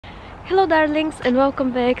Hello darlings, and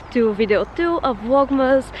welcome back to video 2 of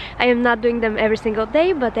Vlogmas. I am not doing them every single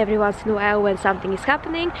day, but every once in a while when something is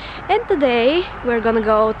happening. And today we're gonna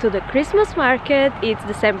go to the Christmas market. It's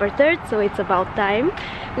December 3rd, so it's about time.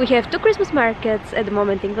 We have 2 Christmas markets at the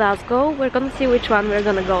moment in Glasgow. We're gonna see which one we're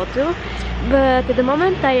gonna go to. But at the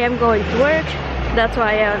moment I am going to work. That's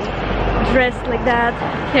why I'm dressed like that,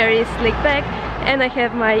 hair is slicked back. And I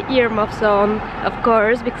have my earmuffs on, of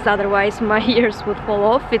course, because otherwise my ears would fall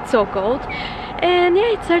off. It's so cold. And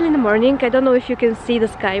yeah, it's early in the morning. I don't know if you can see the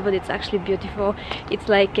sky, but it's actually beautiful. It's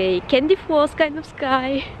like a candy floss kind of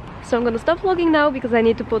sky. So I'm gonna stop vlogging now because I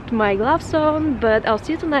need to put my gloves on, but I'll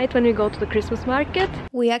see you tonight when we go to the Christmas market.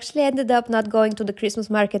 We actually ended up not going to the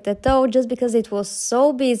Christmas market at all, just because it was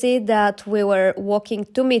so busy that we were walking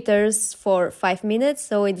 2 meters for 5 minutes,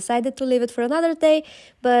 so we decided to leave it for another day.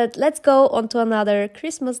 But let's go on to another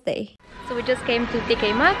Christmas day. So we just came to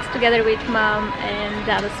TK Maxx together with Mom and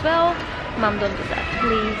Dad as well. Mom, don't do that,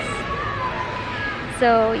 please.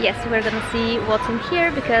 So yes, we're gonna see what's in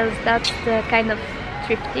here because that's the kind of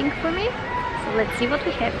thrifting for me. So let's see what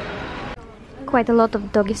we have. Quite a lot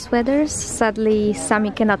of doggy sweaters. Sadly, Sammy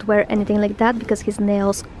cannot wear anything like that because his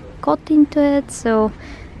nails caught into it. So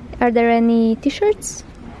are there any t-shirts?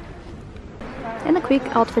 And a quick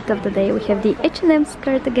outfit of the day. We have the H&M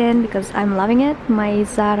skirt again because I'm loving it. My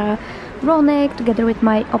Zara roll neck together with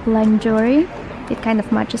my Opaline jewelry. It kind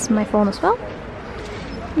of matches my phone as well.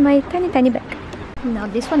 My tiny bag. Now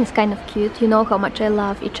this one is kind of cute. You know how much I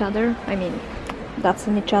love each other. I mean, that's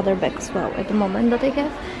an each other bag as well at the moment that I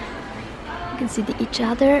have. You can see the each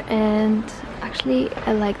other, and actually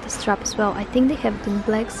I like the strap as well. I think they have it in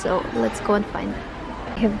black, so let's go and find it.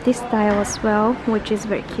 I have this style as well, which is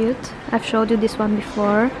very cute. I've showed you this one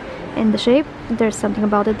before, and the shape, there's something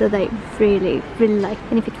about it that I really like.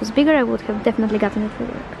 And if it was bigger, I would have definitely gotten it for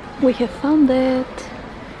work. We have found it,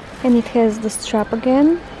 and it has the strap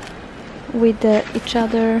again with the each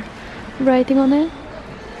other writing on it.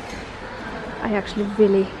 I actually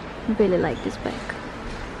really like this bag.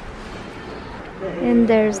 And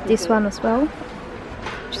there's this one as well,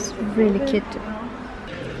 which is really cute too.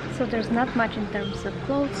 So there's not much in terms of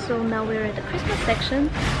clothes, so now we're at the Christmas section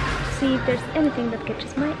to see if there's anything that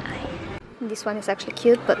catches my eye. This one is actually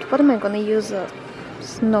cute, but what am I gonna use a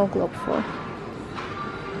snow globe for?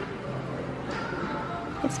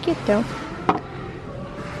 It's cute though.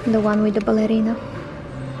 The one with the ballerina.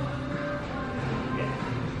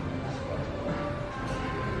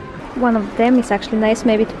 One of them is actually nice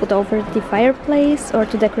maybe to put over the fireplace or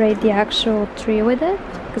to decorate the actual tree with it,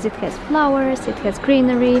 because it has flowers, it has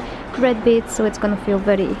greenery, red bits, so it's gonna feel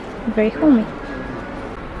very homey.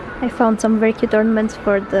 I found some very cute ornaments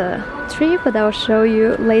for the tree, but I'll show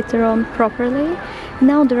you later on properly.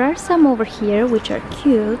 Now there are some over here which are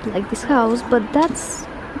cute, like this house, but that's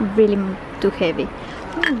really too heavy.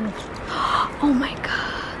 Ooh. Oh my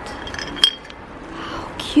god! How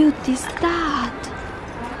cute is that?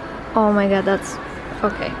 Oh my god, that's...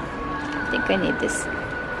 okay. I think I need this.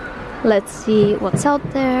 Let's see what's out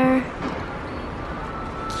there.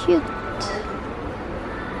 Cute.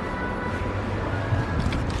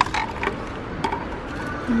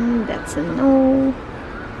 That's a no.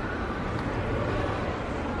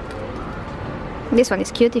 This one is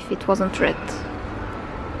cute if it wasn't red.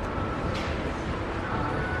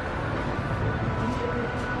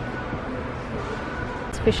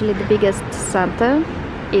 Especially the biggest Santa.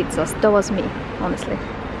 It's us, that was me, honestly.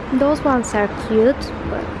 Those ones are cute,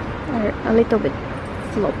 but are a little bit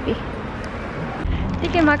floppy.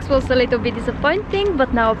 TK Maxx was a little bit disappointing,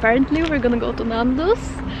 but now apparently we're gonna go to Nando's.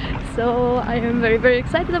 So I am very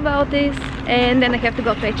excited about this. And then I have to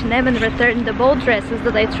go to H&M and return the bow dresses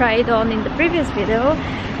that I tried on in the previous video,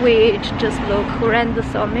 which just look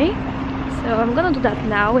horrendous on me. So I'm gonna do that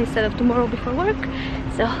now instead of tomorrow before work.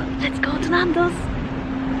 So let's go to Nando's.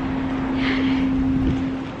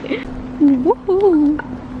 Woohoo!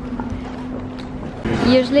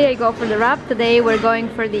 Usually I go for the wrap. Today we're going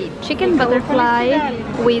for the chicken butterfly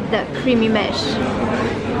with the creamy mesh.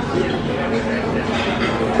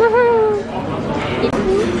 Woohoo!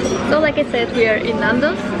 So like I said, we are in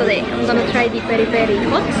Nando's today. I'm gonna try the peri peri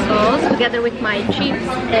hot sauce together with my chips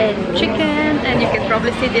and chicken, and you can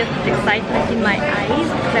probably see the excitement in my eyes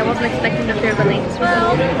because I wasn't expecting the permanent as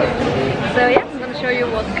well. So yeah, I'm gonna show you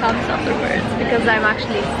what comes afterwards because I'm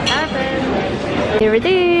actually starving. Here it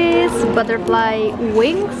is, butterfly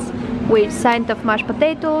wings with side of mashed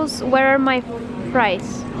potatoes. Where are my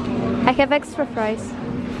fries? I have extra fries.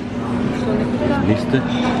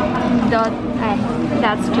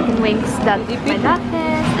 That's chicken wings that my dad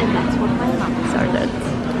has, and that's what my mom has ordered.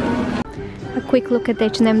 A quick look at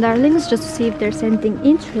H&M darlings just to see if there's anything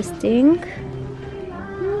interesting.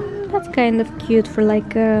 That's kind of cute for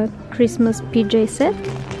like a Christmas PJ set.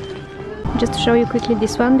 Just to show you quickly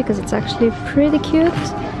this one because it's actually pretty cute.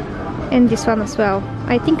 And this one as well.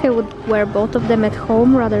 I think I would wear both of them at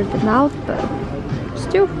home rather than out, but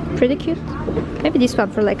still pretty cute. Maybe this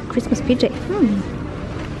one for like a Christmas PJ.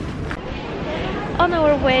 On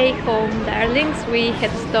our way home, darlings, we had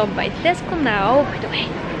to stop by Tesco now. By the way,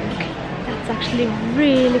 look, that's actually a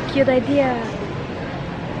really cute idea.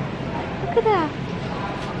 Look at that.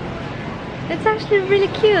 It's actually really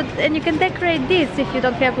cute, and you can decorate this if you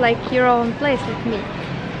don't have like your own place like me.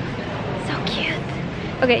 So cute.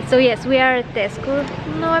 Okay, so yes, we are at Tesco.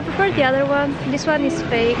 No, I prefer the other one. This one is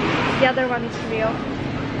fake, the other one is real.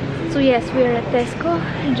 So yes, we are at Tesco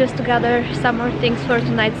just to gather some more things for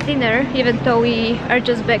tonight's dinner, even though we are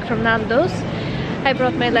just back from Nando's. I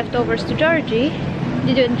brought my leftovers to Georgie.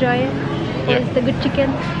 Did you enjoy it? Yeah. Was it a good chicken?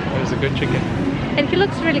 It was a good chicken. And he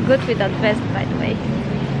looks really good with that vest, by the way.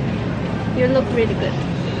 You look really good.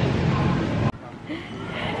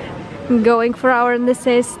 Going for our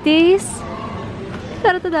necessities.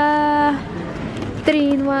 Ta-da-da-da!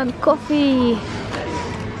 3-in-1 coffee.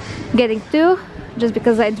 Getting 2. Just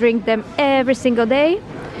because I drink them every single day.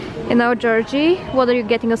 And now Georgie, what are you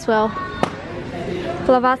getting as well?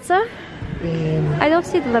 Lavazza? I don't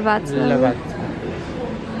see the Lavazza. Lavazza.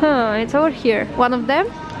 Huh, it's over here. One of them?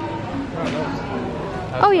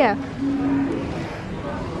 Oh yeah.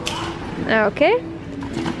 Okay.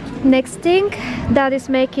 Next thing, Dad is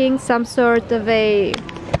making some sort of a...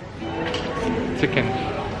 Chicken.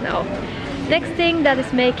 No. Next thing, Dad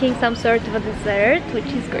is making some sort of a dessert, which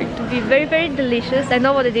is going to be very, very delicious. I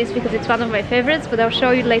know what it is because it's one of my favorites, but I'll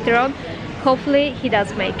show you later on. Hopefully he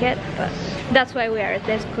does make it, but that's why we are at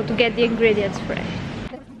Tesco, to get the ingredients fresh.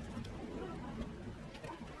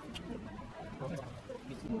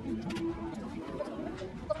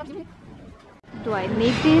 Do I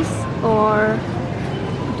need this or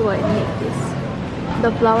do I need this?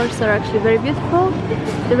 The flowers are actually very beautiful.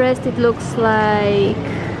 The rest it looks like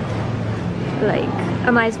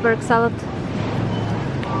an iceberg salad.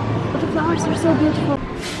 But the flowers are so beautiful.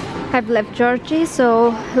 I've left Georgie, so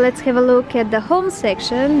let's have a look at the home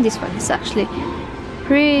section. This one is actually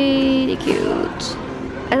pretty cute.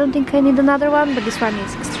 I don't think I need another one, but this one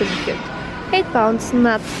is extremely cute. £8,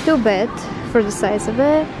 not too bad for the size of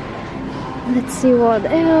it. Let's see what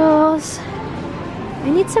else. I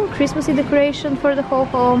need some Christmassy decoration for the whole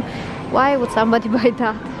home. Why would somebody buy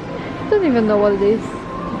that? I don't even know what it is.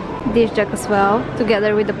 Dish jug as well,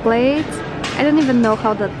 together with the plates. I don't even know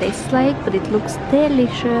how that tastes like, but it looks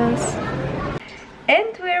delicious.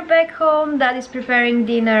 And we're back home. Dad is preparing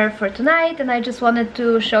dinner for tonight, and I just wanted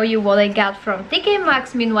to show you what I got from TK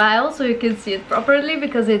Maxx meanwhile, so you can see it properly,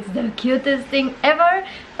 because it's the cutest thing ever.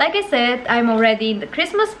 Like I said, I'm already in the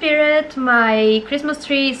Christmas spirit. My Christmas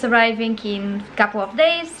tree is arriving in a couple of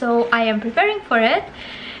days, so I am preparing for it.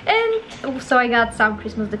 And so I got some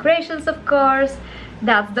Christmas decorations, of course.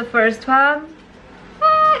 That's the first one.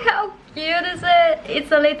 Ah, how cute is it?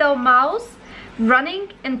 It's a little mouse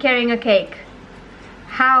running and carrying a cake.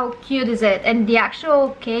 How cute is it? And the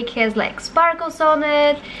actual cake has like sparkles on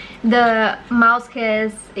it. The mouse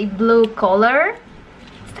has a blue collar.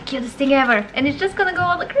 It's the cutest thing ever. And it's just gonna go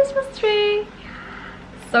on the Christmas tree.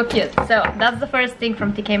 So cute. So that's the first thing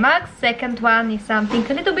from TK Maxx. Second one is something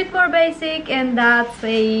a little bit more basic, and that's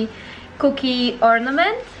a cookie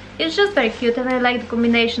ornament. It's just very cute, and I like the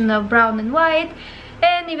combination of brown and white,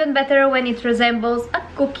 and even better when it resembles a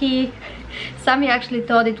cookie. Sammy actually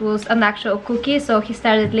thought it was an actual cookie, so he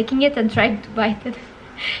started licking it and trying to bite it.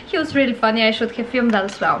 He was really funny. I should have filmed that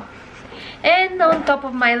as well. And on top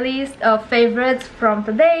of my list of favorites from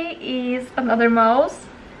today is another mouse,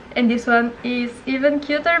 and this one is even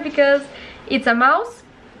cuter because it's a mouse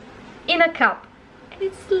in a cup.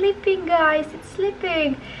 It's sleeping, guys, it's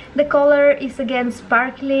sleeping. The color is again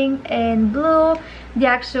sparkling and blue. The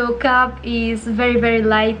actual cup is very, very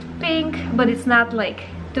light pink, but it's not like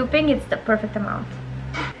too pink, it's the perfect amount.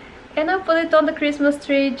 And I'll put it on the Christmas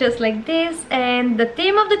tree just like this. And the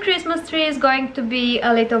theme of the Christmas tree is going to be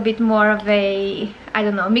a little bit more of a, I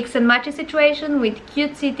don't know, mix and match situation with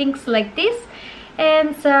cutesy things like this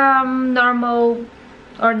and some normal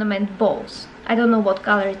ornament balls. I don't know what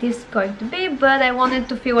color it is going to be, but I wanted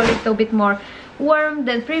to feel a little bit more warm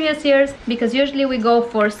than previous years, because usually we go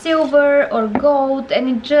for silver or gold and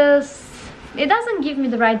it just it doesn't give me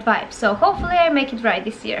the right vibe, so hopefully I make it right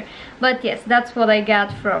this year. But yes, that's what I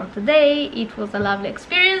got from today. It was a lovely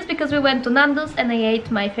experience because we went to Nando's and I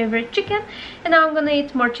ate my favorite chicken, and now I'm gonna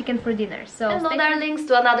eat more chicken for dinner. So hello darlings,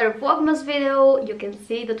 to another Vlogmas video. You can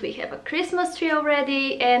see that we have a Christmas tree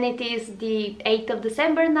already, and it is the 8th of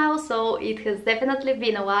December now, so it has definitely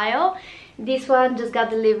been a while. This one just got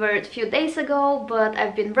delivered a few days ago, but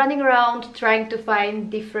I've been running around trying to find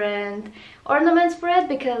different ornaments for it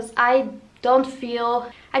because I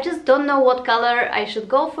just don't know what color I should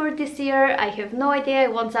go for this year. I have no idea. I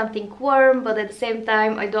want something warm, but at the same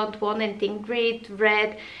time I don't want anything green,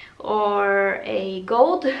 red or a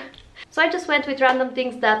gold. So I just went with random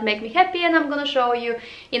things that make me happy, and I'm gonna show you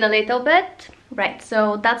in a little bit. Right,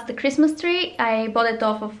 so that's the Christmas tree. I bought it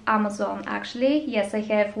off of Amazon actually. Yes, I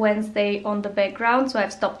have Wednesday on the background, so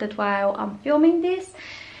I've stopped it while I'm filming this.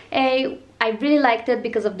 I really liked it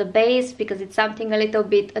because of the base, because it's something a little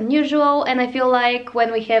bit unusual, and I feel like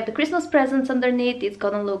when we have the Christmas presents underneath, it's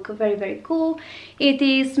gonna look very, very cool. It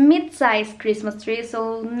is mid-sized Christmas tree,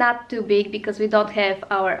 so not too big because we don't have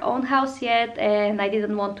our own house yet, and I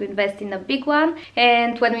didn't want to invest in a big one.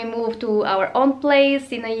 And when we move to our own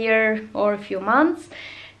place in a year or a few months,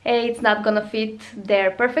 it's not gonna fit there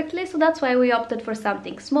perfectly, so that's why we opted for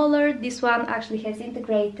something smaller. This one actually has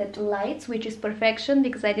integrated lights, which is perfection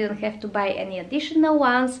because I didn't have to buy any additional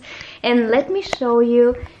ones. And let me show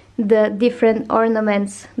you the different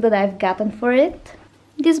ornaments that I've gotten for it.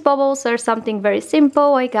 These bubbles are something very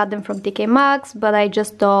simple. I got them from TK Maxx, but I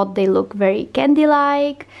just thought they look very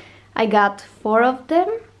candy-like. I got 4 of them.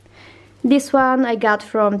 This one I got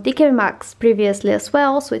from TK Maxx previously as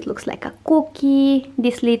well, so it looks like a cookie.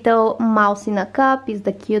 This little mouse in a cup is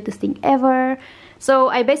the cutest thing ever. So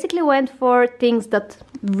I basically went for things that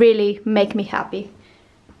really make me happy.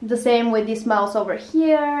 The same with this mouse over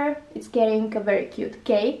here. It's carrying a very cute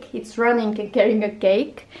cake. It's running and carrying a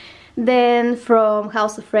cake. Then from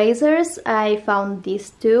House of Razors I found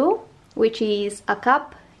these two, which is a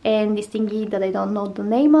cup and this thingy that I don't know the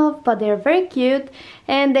name of, but they're very cute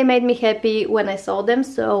and they made me happy when I saw them,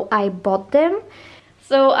 so I bought them.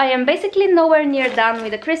 So I am basically nowhere near done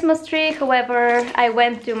with the Christmas tree. However, I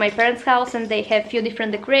went to my parents' house and they have a few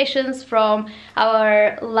different decorations from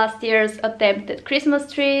our last year's attempt at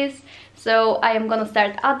Christmas trees. So I am gonna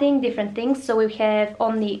start adding different things. So we have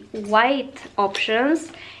only white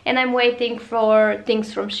options, and I'm waiting for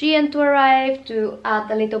things from Shein to arrive to add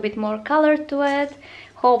a little bit more color to it,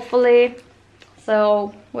 hopefully.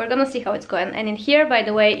 So we're gonna see how it's going. And in here, by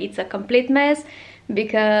the way, it's a complete mess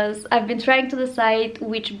because I've been trying to decide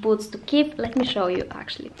which boots to keep. Let me show you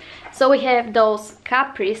actually. So we have those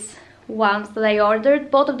Caprice ones that I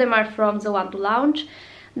ordered. Both of them are from the One to Lounge.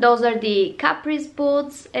 Those are the Caprice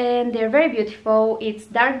boots and they're very beautiful. It's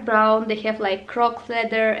dark brown, they have like croc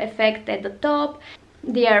leather effect at the top.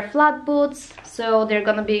 They are flat boots, so they're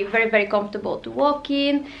gonna be very, very comfortable to walk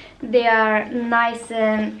in. They are nice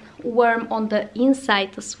and warm on the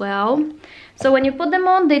inside as well. So when you put them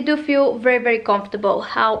on, they do feel very, very comfortable.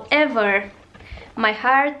 However, my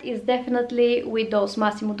heart is definitely with those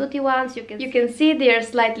Massimo Dutti ones. You can see they are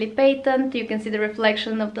slightly patent, you can see the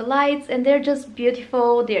reflection of the lights, and they're just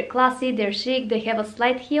beautiful, they're classy, they're chic, they have a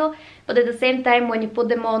slight heel, but at the same time when you put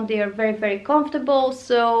them on, they are very, very comfortable.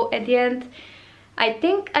 So at the end, I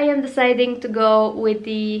think I am deciding to go with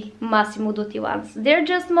the Massimo Dutti ones. They're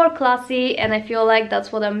just more classy and I feel like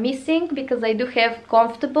that's what I'm missing, because I do have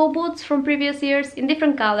comfortable boots from previous years in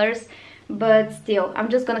different colors, but still, I'm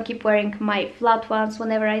just gonna keep wearing my flat ones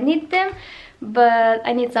whenever I need them. But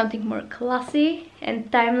I need something more classy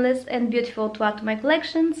and timeless and beautiful to add to my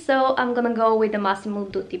collection, so I'm gonna go with the Massimo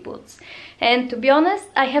Dutti boots. And to be honest,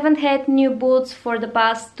 I haven't had new boots for the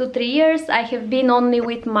past 2-3 years. I have been only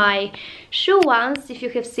with my shoe ones, if you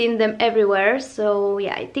have seen them everywhere. So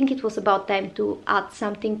yeah, I think it was about time to add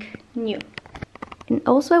something new. And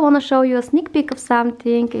also I want to show you a sneak peek of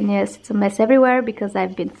something, and yes, it's a mess everywhere because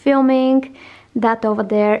I've been filming. That over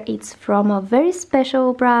there, it's from a very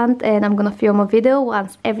special brand, and I'm gonna film a video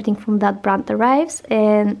once everything from that brand arrives,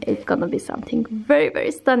 and it's gonna be something very,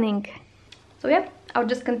 very stunning. So yeah, I'll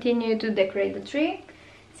just continue to decorate the tree,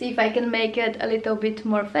 see if I can make it a little bit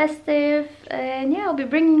more festive, and yeah, I'll be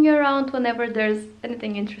bringing you around whenever there's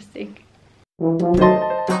anything interesting.